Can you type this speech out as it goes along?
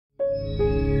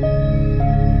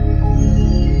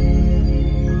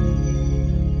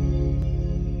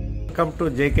Welcome to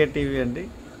JK TV అండి.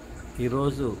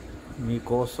 ఈరోజు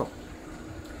మీకోసం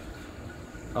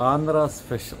ఆంధ్ర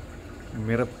స్పెషల్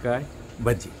మిరపకాయ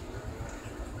బజ్జీ.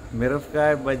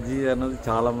 మిరపకాయ బజ్జీ అన్నది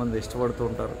చాలామంది ఇష్టపడుతూ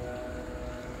ఉంటారు.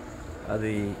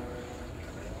 అది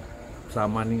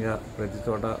సామాన్యంగా ప్రతి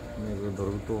చోట మీకు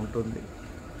దొరుకుతూ ఉంటుంది.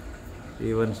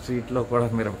 ఈవెన్ స్ట్రీట్లో కూడా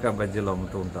మిరపకాయ బజ్జీలు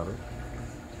అమ్ముతూ ఉంటారు.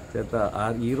 చేత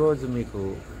ఈరోజు మీకు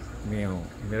మేము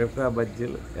మిరపకాయ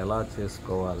బజ్జీలు ఎలా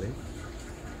చేసుకోవాలి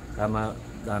అన్న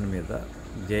దాని మీద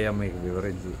జయ మీకు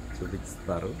వివరించి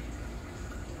చూపిస్తారు.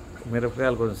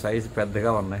 మిరపకాయలు కొంచెం సైజు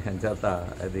పెద్దగా ఉన్నాయి, అంచేత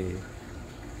అది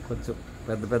కొంచెం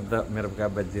పెద్ద పెద్ద మిరపకాయ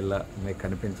బజ్జీలా మీకు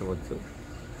కనిపించవచ్చు.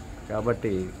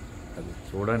 కాబట్టి అది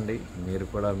చూడండి, మీరు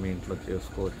కూడా మీ ఇంట్లో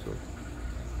చేసుకోవచ్చు.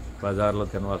 బజార్లో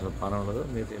తినవలసిన పని ఉండదు,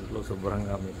 మీరు ఇంట్లో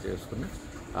శుభ్రంగా మీరు చేసుకుని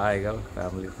హాయిగా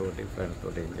ఫ్యామిలీతోటి ఫ్రెండ్స్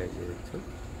తోటి ఎంజాయ్ చేయొచ్చు.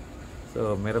 సో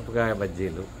మిరపకాయ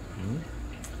బజ్జీలు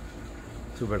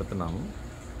చూపెడుతున్నాము.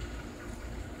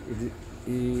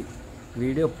 ఈ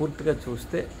వీడియో పూర్తిగా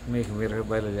చూస్తే మీకు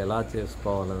మిరపకాయలు ఎలా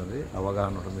చేసుకోవాలనేది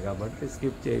అవగాహన ఉంటుంది. కాబట్టి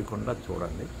స్కిప్ చేయకుండా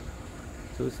చూడండి,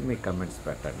 చూసి మీ కమెంట్స్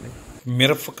పెట్టండి.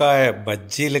 మిరపకాయ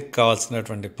బజ్జీలకు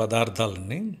కావాల్సినటువంటి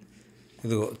పదార్థాలన్నీ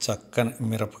ఇదిగో చక్కని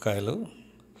మిరపకాయలు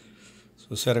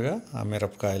చూసారుగా, ఆ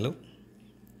మిరపకాయలు,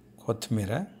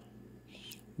 కొత్తిమీర,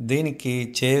 దీనికి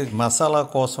మసాలా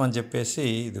కోసం అని చెప్పేసి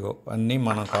ఇదిగో అన్నీ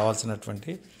మనం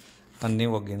కావాల్సినటువంటి అన్నీ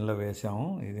ఒక గిన్నెలో వేసాము.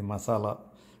 ఇది మసాలా,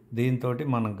 దీంతో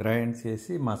మనం గ్రైండ్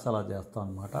చేసి మసాలా చేస్తాం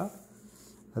అన్నమాట.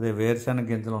 అదే వేరుశనగ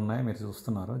గింజలు ఉన్నాయి మీరు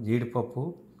చూస్తున్నారు, జీడిపప్పు,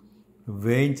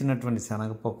 వేయించినటువంటి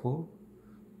శనగపప్పు,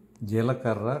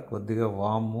 జీలకర్ర, కొద్దిగా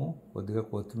వాము, కొద్దిగా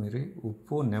కొత్తిమీర,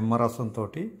 ఉప్పు, నిమ్మరసంతో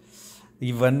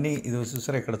ఇవన్నీ ఇది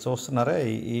చూసారా, ఇక్కడ చూస్తున్నారా,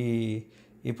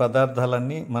 ఈ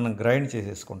పదార్థాలన్నీ మనం గ్రైండ్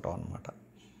చేసేసుకుంటాం అన్నమాట.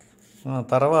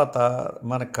 తర్వాత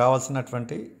మనకు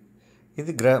కావాల్సినటువంటి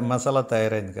ఇది మసాలా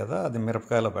తయారైంది కదా, అది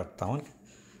మిరపకాయలో పెడతాము.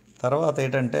 తర్వాత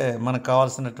ఏంటంటే మనకు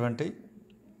కావాల్సినటువంటి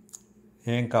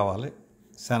ఏం కావాలి,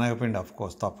 శనగపిండి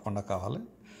అఫ్కోర్స్ తప్పకుండా కావాలి.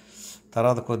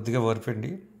 తర్వాత కొద్దిగా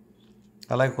వరిపిండి,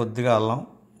 అలాగే కొద్దిగా అల్లం,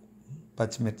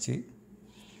 పచ్చిమిర్చి,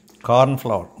 కార్న్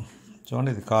ఫ్లవర్,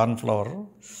 చూడండి ఇది కార్న్ ఫ్లవర్,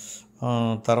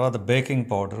 తర్వాత బేకింగ్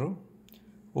పౌడరు,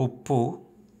 ఉప్పు,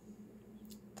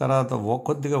 తర్వాత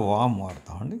కొద్దిగా వాము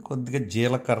వాడతామండి, కొద్దిగా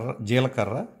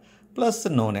జీలకర్ర ప్లస్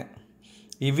నూనె.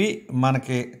 ఇవి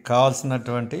మనకి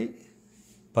కావాల్సినటువంటి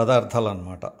పదార్థాలు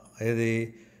అన్నమాట. ఇది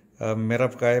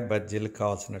మిరపకాయ బజ్జీలకు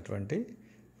కావాల్సినటువంటి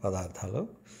పదార్థాలు.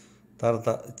 తర్వాత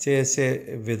చేసే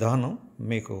విధానం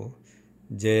మీకు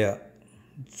జయ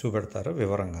చూపెడతారు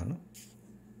వివరంగాను.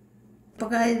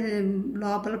 మిరపకాయ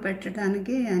లోపల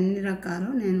పెట్టడానికి అన్ని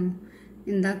రకాలు నేను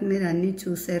ఇందాక మీరు అన్నీ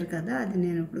చూసారు కదా, అది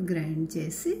నేను ఇప్పుడు గ్రైండ్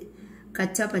చేసి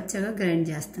కచ్చా పచ్చగా గ్రైండ్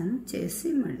చేసి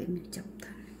మళ్ళీ మీకు చెప్తాను.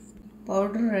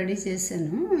 పౌడర్ రెడీ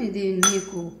చేశాను. ఇది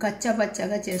మీకు కచ్చా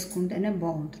పచ్చగా చేసుకుంటేనే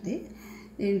బాగుంటుంది.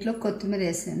 దీంట్లో కొత్తిమీర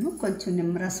వేసాను, కొంచెం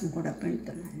నిమ్మరసం కూడా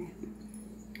పిండుతున్నాను నేను.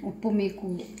 ఉప్పు మీకు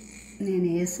నేను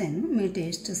వేసాను, మీ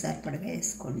టేస్ట్ సరిపడగా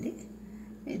వేసుకోండి.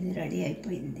 ఇది రెడీ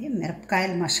అయిపోయింది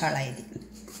మిరపకాయల మసాలా. ఇది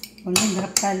ఓన్లీ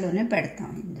మిరపకాయల్లోనే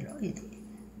పెడతాం ఇందులో. ఇది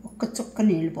ఒక్క చుక్క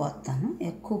నీళ్ళు పోస్తాను,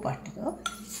 ఎక్కువ పట్టదు.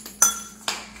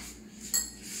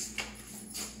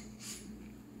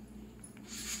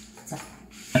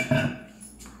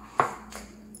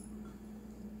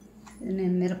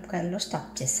 నేను మిరపకాయల్లో స్టఫ్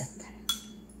చేసేస్తాను.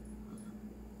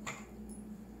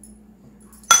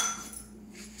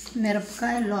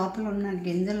 మిరపకాయ లోపల ఉన్న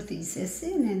గింజలు తీసేసి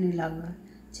నేను ఇలాగ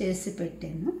చేసి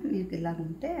పెట్టాను. మీకు ఇలాగ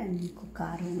ఉంటే మీకు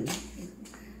కారం ఉండదు.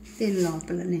 దీని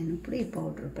లోపల నేను ఇప్పుడు ఈ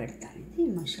పౌడర్ పెడతాను. ఇది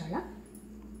మసాలా,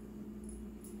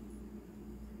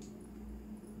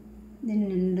 దీన్ని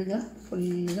నిండుగా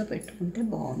ఫుల్గా పెట్టుకుంటే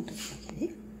బాగుంటుంది. ఇది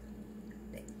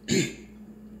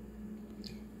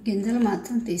గింజలు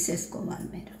మాత్రం తీసేసుకోవాలి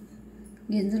మీరు,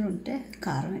 గింజలు ఉంటే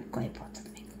కారం ఎక్కువ అయిపోతుంది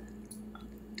మీకు.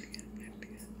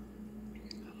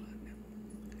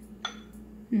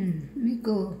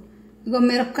 మీకు ఇగో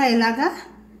మిరపకాయ ఇలాగా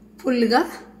ఫుల్గా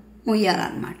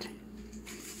ముయ్యాలన్నమాట.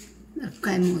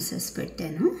 మిరపకాయ మూసేసి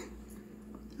పెట్టాను.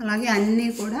 అలాగే అన్నీ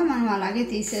కూడా మనం అలాగే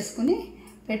తీసేసుకుని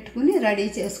పెట్టుకుని రెడీ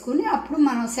చేసుకుని అప్పుడు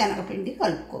మనం శనగపిండి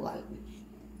కలుపుకోవాలి.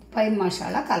 పై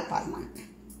మసాలా కలపాలి మనం.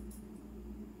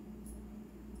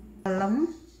 అల్లము,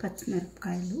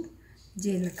 పచ్చిమిరపకాయలు,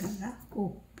 జీలకర్ర,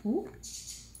 ఉప్పు,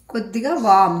 కొద్దిగా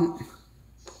వాము,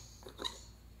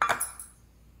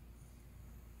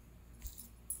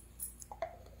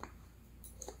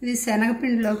 ఇది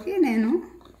శనగపిండిలోకి నేను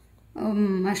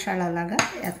మసాలా లాగా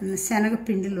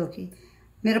శనగపిండిలోకి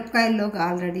మిరపకాయల్లోకి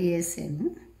ఆల్రెడీ వేసాను.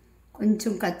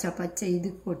 కొంచెం కచ్చాపచ్చ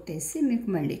ఇది కొట్టేసి మీకు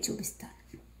మళ్ళీ చూపిస్తాను.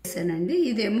 వేసానండి,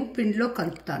 ఇదేమో పిండిలో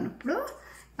కలుపుతాను. ఇప్పుడు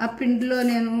ఆ పిండిలో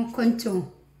నేను కొంచెం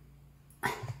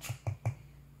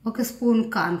 1 స్పూన్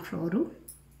కార్న్ఫ్లోరు,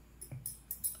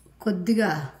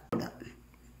 కొద్దిగా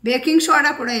బేకింగ్ సోడా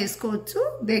కూడా వేసుకోవచ్చు,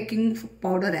 బేకింగ్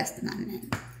పౌడర్ వేస్తున్నాను నేను.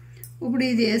 ఇప్పుడు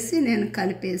ఇది వేసి నేను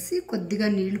కలిపేసి కొద్దిగా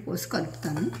నీళ్లు పోసి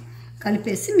కలుపుతాను.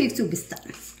 కలిపేసి మీకు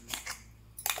చూపిస్తాను.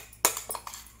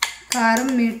 కారం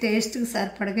మీ టేస్ట్కి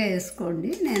సరిపడగా వేసుకోండి.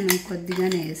 నేను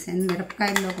కొద్దిగానే వేసాను.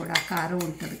 మిరపకాయల్లో కూడా కారం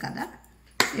ఉంటుంది కదా,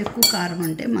 ఎక్కువ కారం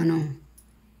అంటే మనం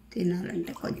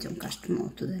తినాలంటే కొంచెం కష్టం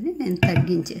అవుతుందని నేను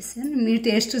తగ్గించేసాను. మీ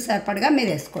టేస్ట్ సరిపడగా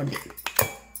మీరు వేసుకోండి.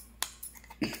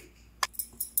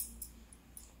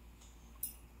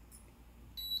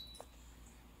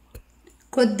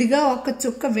 కొద్దిగా 1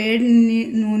 చుక్క వేడి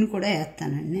నూనె కూడా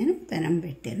వేస్తానండి. నేను పెనం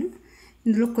పెట్టాను.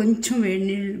 ఇందులో కొంచెం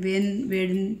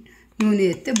వేడి నూనె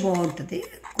వేస్తే బాగుంటుంది,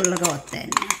 కుల్లగా వస్తాయి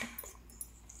అన్నమాట.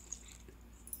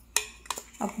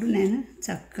 అప్పుడు నేను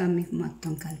చక్కగా మీకు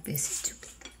మొత్తం కలిపేసి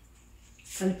చూపిస్తాను.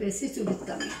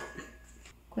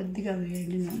 కొద్దిగా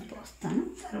వేడి నూనె పోస్తాను.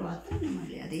 తర్వాత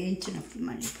మళ్ళీ అది వేయించినప్పుడు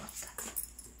మళ్ళీ పోస్తాను.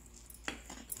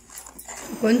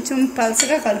 కొంచెం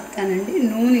పలసగా కలుపుతానండి.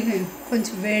 నూనె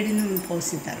కొంచెం వేడి నూనె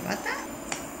పోసిన తర్వాత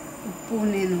ఉప్పు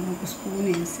నేను 1 స్పూన్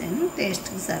వేసాను.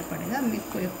 టేస్ట్కి సరిపడగా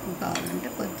మీకు ఎక్కువ కావాలంటే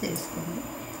కొద్దిగా వేసుకోండి.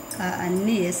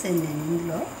 అన్నీ వేసాను నేను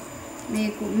ఇందులో.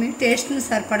 మీ టేస్ట్ని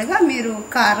సరిపడగా మీరు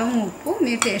కారం, ఉప్పు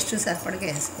మీ టేస్ట్ సరిపడగా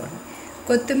వేసుకోండి.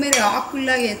 కొత్తిమీర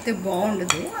ఆకుల్లాగా వేస్తే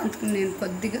బాగుండదు, అందుకని నేను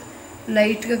కొద్దిగా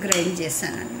లైట్గా గ్రైండ్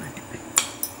చేశాను అన్నమాట.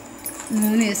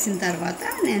 నూనె వేసిన తర్వాత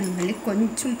నేను మళ్ళీ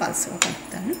కొంచెం పలసగా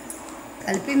కలుపుతాను.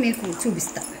 కలిపి మీకు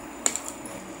చూపిస్తాను.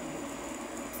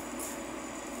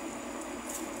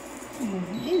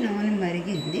 నూనె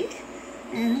మరిగింది.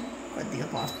 నేను కొద్దిగా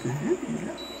పోస్తున్నాను.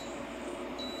 ఇందులో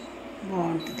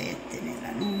బాగుంటుంది ఎత్తి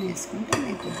ఇలా నూనె వేసుకుంటే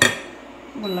మీకు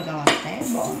గుల్లగా వస్తాయి,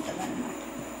 బాగుంటుంది అన్నమాట.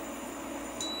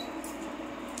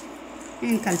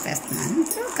 నేను కలిపేస్తున్నాను.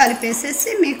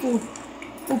 కలిపేసేసి మీకు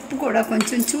ఉప్పు కూడా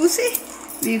కొంచెం చూసి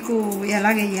మీకు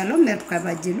ఎలా వేయాలో మిరపకాయ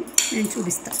బజ్జీలు నేను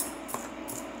చూపిస్తాను.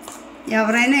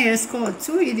 ఎవరైనా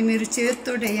వేసుకోవచ్చు. ఇది మీరు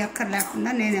చేతితో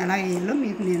వేయక్కర్లేకుండా నేను ఎలా వేయాలో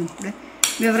మీకు నేను ఇప్పుడే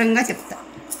వివరంగా చెప్తాను.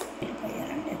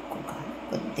 వేయాలంటే ఎక్కువ కాదు,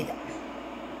 కొద్దిగా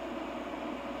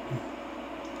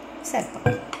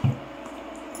సరిపడ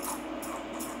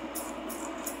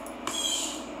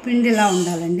పిండిలా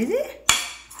ఉండాలండి. ఇది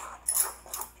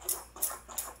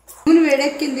నూనె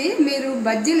వేడెక్కింది. మీరు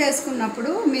బజ్జీలు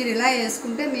వేసుకున్నప్పుడు మీరు ఇలా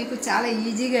వేసుకుంటే మీకు చాలా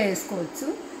ఈజీగా వేసుకోవచ్చు.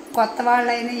 కొత్త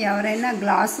వాళ్ళైనా ఎవరైనా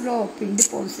గ్లాసులో పిండి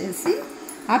పోసేసి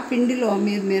ఆ పిండిలో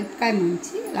మీరు మిరపకాయ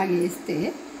ముంచి ఇలా వేస్తే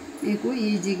మీకు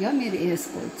ఈజీగా మీరు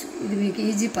వేసుకోవచ్చు. ఇది మీకు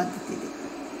ఈజీ పద్ధతి. ఇది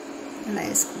ఇలా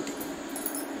వేసుకుంటే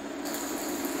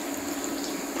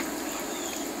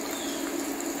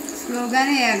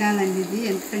స్లోగానే వేగాలండి ఇది,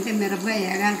 ఎందుకంటే మిరపకాయ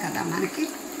వేగాలి కదా మనకి.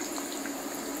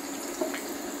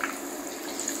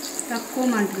 తక్కువ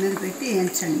మంట మీద పెట్టి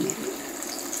వేయించండి మీరు,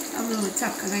 అప్పుడు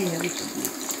చక్కగా వేగుతుంది.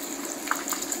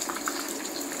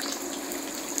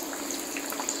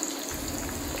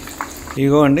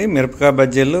 ఇగో అండి మిరపకాయ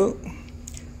బజ్జీలు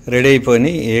రెడీ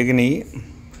అయిపోయినాయి, ఏగినాయి,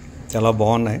 చాలా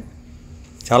బాగున్నాయి.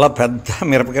 చాలా పెద్ద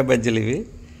మిరపకాయ బజ్జీలు ఇవి,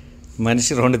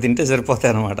 మనిషి 2 తింటే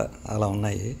సరిపోతాయి అన్నమాట, అలా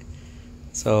ఉన్నాయి.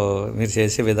 సో మీరు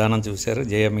చేసే విధానం చూశారు,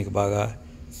 జయ మీకు బాగా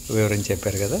వివరించి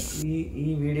చెప్పారు కదా.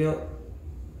 ఈ వీడియో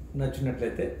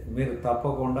నచ్చినట్లయితే మీరు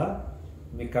తప్పకుండా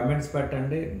మీ కమెంట్స్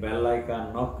పెట్టండి, బెల్ ఐకాన్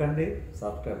నొక్కండి,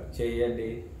 సబ్స్క్రైబ్ చేయండి,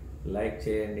 లైక్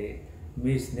చేయండి,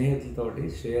 మీ స్నేహితులతోటి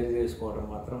షేర్ చేసుకోవడం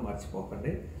మాత్రం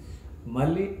మర్చిపోకండి.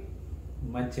 మళ్ళీ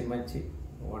మంచి మంచి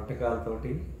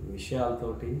వంటకాలతోటి,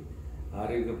 విషయాలతోటి,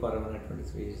 ఆరోగ్యపరమైనటువంటి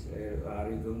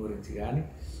ఆరోగ్యం గురించి కానీ,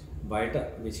 బయట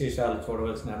విశేషాలు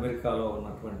చూడవలసిన అమెరికాలో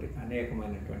ఉన్నటువంటి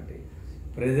అనేకమైనటువంటి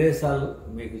ప్రదేశాలు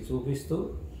మీకు చూపిస్తూ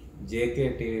జేకే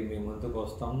టీవీ మీ ముందుకు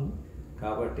వస్తాం.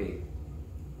 కాబట్టి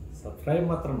సబ్స్క్రైబ్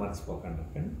మాత్రం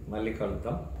మర్చిపోకండి. మళ్ళీ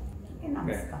కలుద్దాం.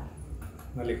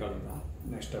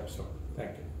 Next episode.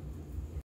 Thank you.